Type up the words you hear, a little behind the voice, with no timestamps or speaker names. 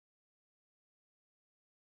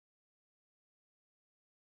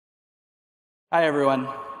Hi, everyone.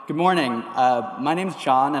 Good morning. My name's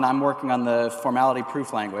John, and I'm working on the Formality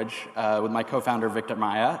proof language with my co-founder, Victor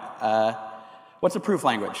Maya. What's a proof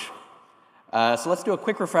language? So let's do a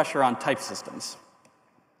quick refresher on type systems.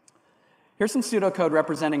 Here's some pseudocode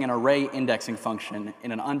representing an array indexing function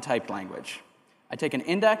in an untyped language. I take an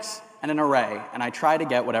index and an array, and I try to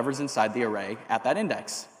get whatever's inside the array at that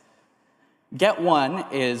index.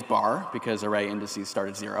 Get1 is bar, because array indices start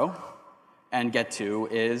at 0, and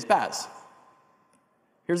get2 is baz.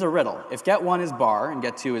 Here's a riddle. If get1 is bar and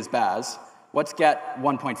get2 is baz, what's get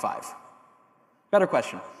 1.5? Better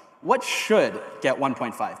question. What should get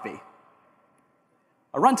 1.5 be?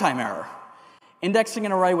 A runtime error. Indexing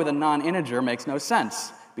an array with a non-integer makes no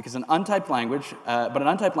sense, because an untyped language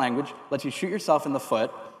lets you shoot yourself in the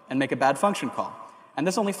foot and make a bad function call. And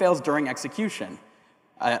this only fails during execution,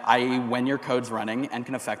 i.e. when your code's running and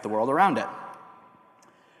can affect the world around it.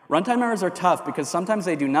 Runtime errors are tough because sometimes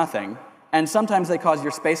they do nothing, and sometimes they cause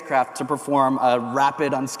your spacecraft to perform a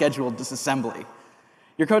rapid, unscheduled disassembly.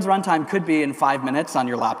 Your code's runtime could be in 5 minutes on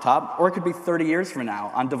your laptop, or it could be 30 years from now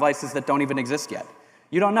on devices that don't even exist yet.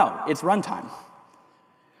 You don't know. It's runtime.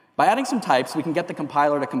 By adding some types, we can get the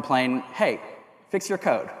compiler to complain, hey, fix your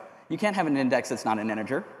code. You can't have an index that's not an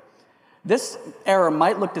integer. This error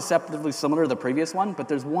might look deceptively similar to the previous one, but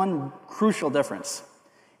there's one crucial difference.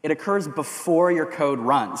 It occurs before your code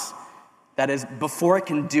runs. That is, before it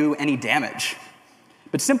can do any damage.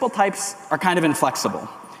 But simple types are kind of inflexible.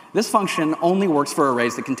 This function only works for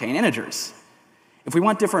arrays that contain integers. If we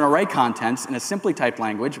want different array contents in a simply typed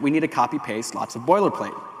language, we need to copy-paste lots of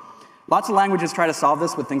boilerplate. Lots of languages try to solve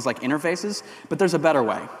this with things like interfaces, but there's a better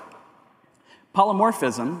way.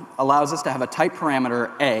 Polymorphism allows us to have a type parameter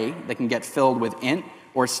a that can get filled with int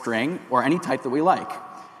or string or any type that we like.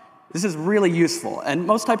 This is really useful, and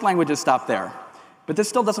most typed languages stop there. But this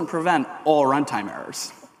still doesn't prevent all runtime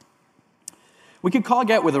errors. We could call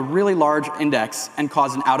get with a really large index and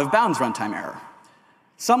cause an out-of-bounds runtime error.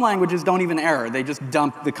 Some languages don't even error. They just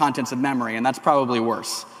dump the contents of memory, and that's probably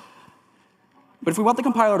worse. But if we want the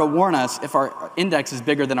compiler to warn us if our index is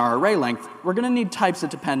bigger than our array length, we're going to need types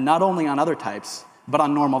that depend not only on other types, but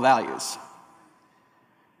on normal values.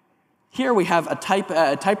 Here we have a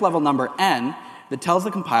type level number n that tells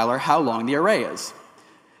the compiler how long the array is.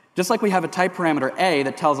 Just like we have a type parameter a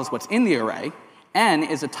that tells us what's in the array, n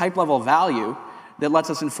is a type level value that lets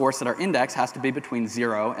us enforce that our index has to be between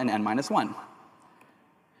 0 and n minus 1.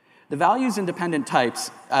 The values in dependent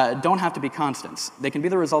types don't have to be constants. They can be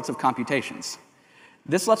the results of computations.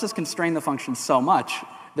 This lets us constrain the function so much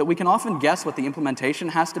that we can often guess what the implementation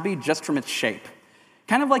has to be just from its shape.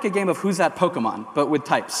 Kind of like a game of Who's That Pokemon, but with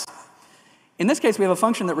types. In this case, we have a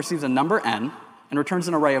function that receives a number n and returns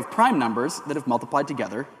an array of prime numbers that, if multiplied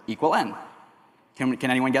together, equal n.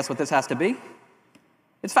 Can anyone guess what this has to be?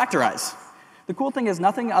 It's factorize. The cool thing is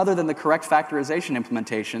nothing other than the correct factorization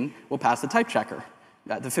implementation will pass the type checker.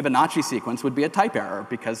 The Fibonacci sequence would be a type error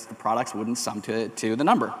because the products wouldn't sum to the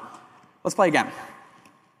number. Let's play again.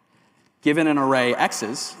 Given an array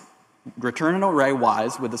x's, return an array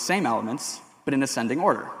y's with the same elements, but in ascending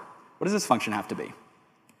order. What does this function have to be?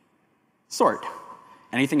 Sort.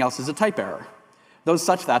 Anything else is a type error. Those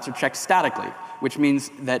such thats are checked statically, which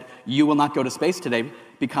means that you will not go to space today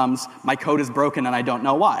becomes my code is broken and I don't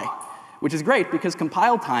know why, which is great because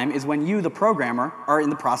compile time is when you, the programmer, are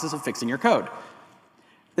in the process of fixing your code.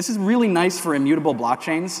 This is really nice for immutable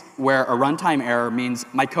blockchains where a runtime error means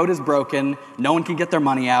my code is broken, no one can get their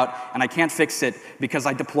money out, and I can't fix it because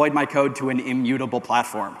I deployed my code to an immutable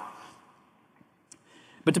platform.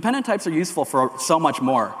 But dependent types are useful for so much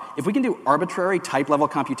more. If we can do arbitrary type-level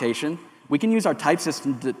computation, we can use our type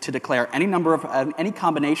system to declare any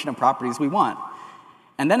combination of properties we want.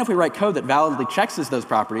 And then if we write code that validly checks those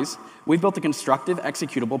properties, we've built a constructive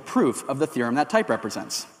executable proof of the theorem that type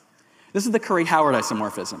represents. This is the Curry-Howard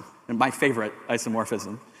isomorphism, and my favorite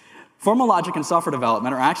isomorphism. Formal logic and software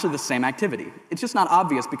development are actually the same activity. It's just not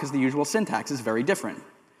obvious because the usual syntax is very different.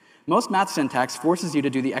 Most math syntax forces you to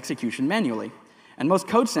do the execution manually, and most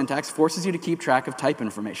code syntax forces you to keep track of type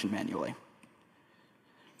information manually.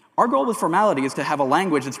 Our goal with Formality is to have a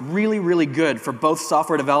language that's really, really good for both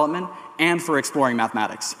software development and for exploring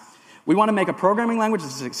mathematics. We want to make a programming language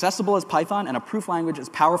that's as accessible as Python and a proof language as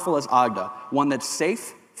powerful as Agda, one that's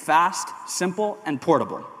safe, fast, simple, and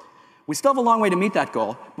portable. We still have a long way to meet that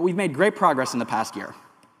goal, but we've made great progress in the past year.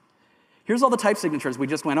 Here's all the type signatures we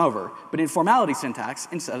just went over, but in Formality syntax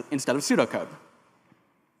instead of pseudocode.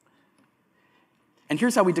 And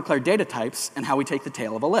here's how we declare data types and how we take the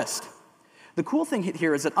tail of a list. The cool thing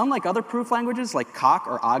here is that unlike other proof languages like Coq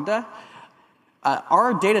or Agda,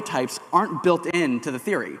 our data types aren't built into the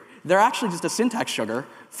theory. they're actually just a syntax sugar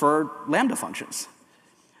for Lambda functions.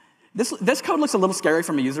 This code looks a little scary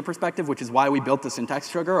from a user perspective, which is why we built the syntax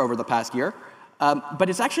sugar over the past year. But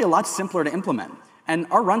it's actually a lot simpler to implement. And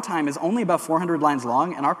our runtime is only about 400 lines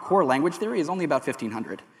long, and our core language theory is only about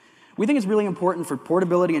 1,500. We think it's really important for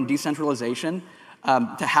portability and decentralization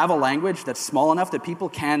to have a language that's small enough that people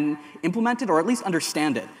can implement it or at least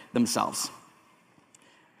understand it themselves.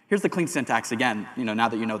 Here's the clean syntax again, now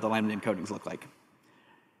that you know what the Lambda encodings look like.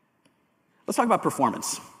 Let's talk about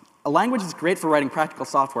performance. A language that's great for writing practical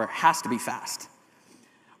software has to be fast.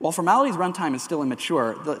 While Formality's runtime is still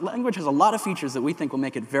immature, the language has a lot of features that we think will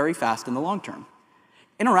make it very fast in the long term.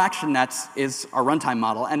 Interaction nets is our runtime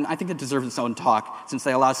model, and I think it deserves its own talk since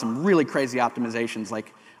they allow some really crazy optimizations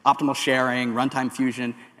like optimal sharing, runtime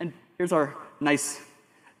fusion, and here's our nice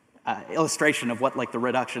illustration of what the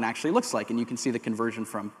reduction actually looks like, and you can see the conversion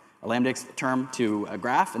from a Lambda term to a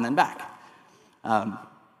graph and then back.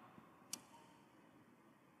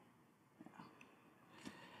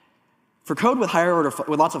 For code with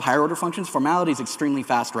lots of higher order functions, Formality is extremely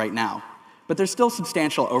fast right now, but there's still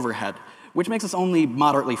substantial overhead, which makes us only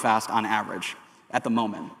moderately fast on average at the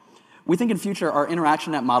moment. We think in future our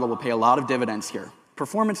interaction net model will pay a lot of dividends here.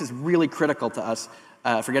 Performance is really critical to us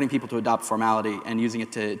for getting people to adopt Formality and using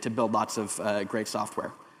it to build lots of great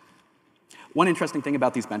software. One interesting thing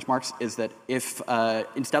about these benchmarks is that if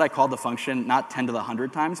instead I called the function not 10 to the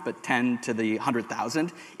 100 times, but 10 to the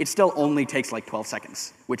 100,000, it still only takes like 12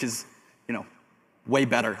 seconds, which is way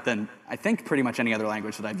better than, I think, pretty much any other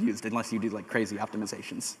language that I've used, unless you do crazy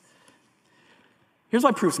optimizations. Here's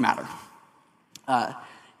why proofs matter.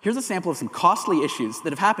 Here's a sample of some costly issues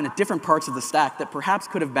that have happened at different parts of the stack that perhaps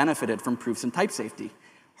could have benefited from proofs and type safety.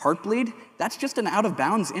 Heartbleed, that's just an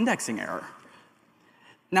out-of-bounds indexing error.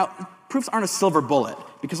 Now, proofs aren't a silver bullet,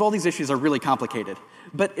 because all these issues are really complicated.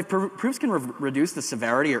 But if proofs can reduce the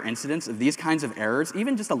severity or incidence of these kinds of errors,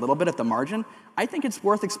 even just a little bit at the margin, I think it's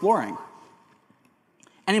worth exploring.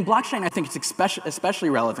 And in blockchain, I think it's especially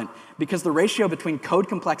relevant because the ratio between code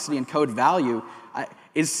complexity and code value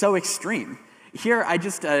is so extreme. Here, I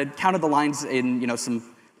just counted the lines in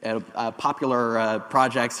some popular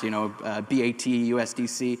projects, BAT,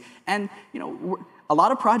 USDC, and a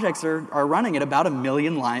lot of projects are running at about $1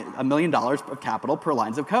 million of capital per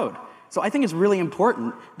lines of code. So I think it's really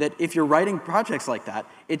important that if you're writing projects like that,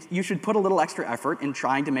 you should put a little extra effort in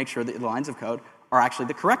trying to make sure that the lines of code are actually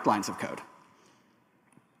the correct lines of code.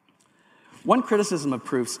 One criticism of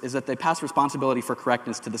proofs is that they pass responsibility for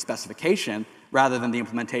correctness to the specification rather than the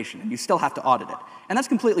implementation, and you still have to audit it. And that's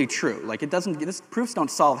completely true. Proofs don't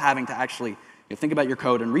solve having to actually think about your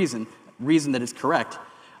code and reason that it's correct.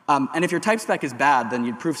 And if your type spec is bad, then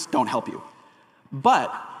your proofs don't help you.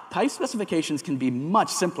 But type specifications can be much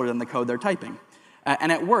simpler than the code they're typing,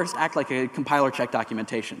 and at worst, act like a compiler check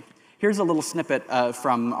documentation. Here's a little snippet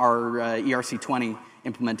from our ERC20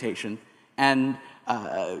 implementation, and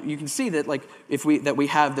you can see that we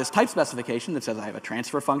have this type specification that says I have a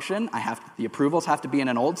transfer function, the approvals have to be in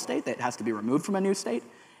an old state, that it has to be removed from a new state,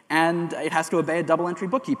 and it has to obey a double entry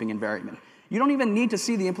bookkeeping invariant. You don't even need to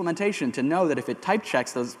see the implementation to know that if it type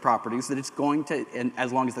checks those properties, that it's going to, and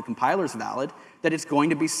as long as the compiler is valid, that it's going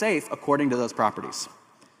to be safe according to those properties.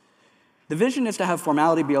 The vision is to have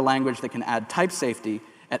Formality be a language that can add type safety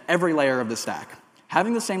at every layer of the stack.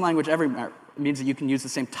 Having the same language everywhere means that you can use the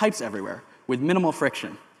same types everywhere with minimal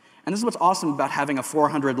friction. And this is what's awesome about having a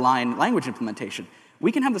 400-line language implementation.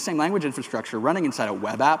 We can have the same language infrastructure running inside a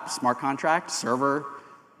web app, smart contract, server,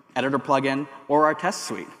 editor plugin, or our test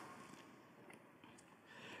suite.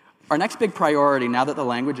 Our next big priority, now that the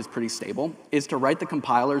language is pretty stable, is to write the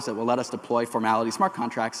compilers that will let us deploy Formality smart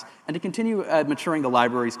contracts and to continue maturing the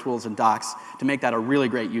libraries, tools, and docs to make that a really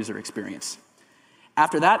great user experience.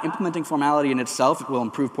 After that, implementing Formality in itself will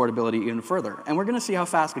improve portability even further, and we're going to see how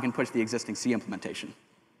fast we can push the existing C implementation.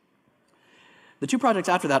 The two projects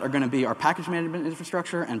after that are going to be our package management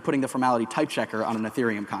infrastructure and putting the Formality type checker on an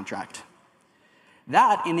Ethereum contract.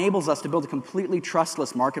 That enables us to build a completely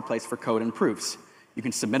trustless marketplace for code and proofs. You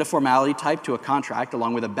can submit a Formality type to a contract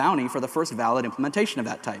along with a bounty for the first valid implementation of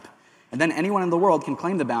that type. And then anyone in the world can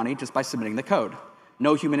claim the bounty just by submitting the code.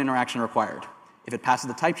 No human interaction required. If it passes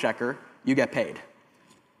the type checker, you get paid.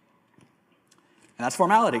 And that's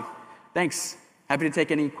Formality. Thanks. Happy to take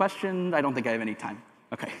any questions. I don't think I have any time.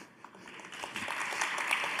 OK.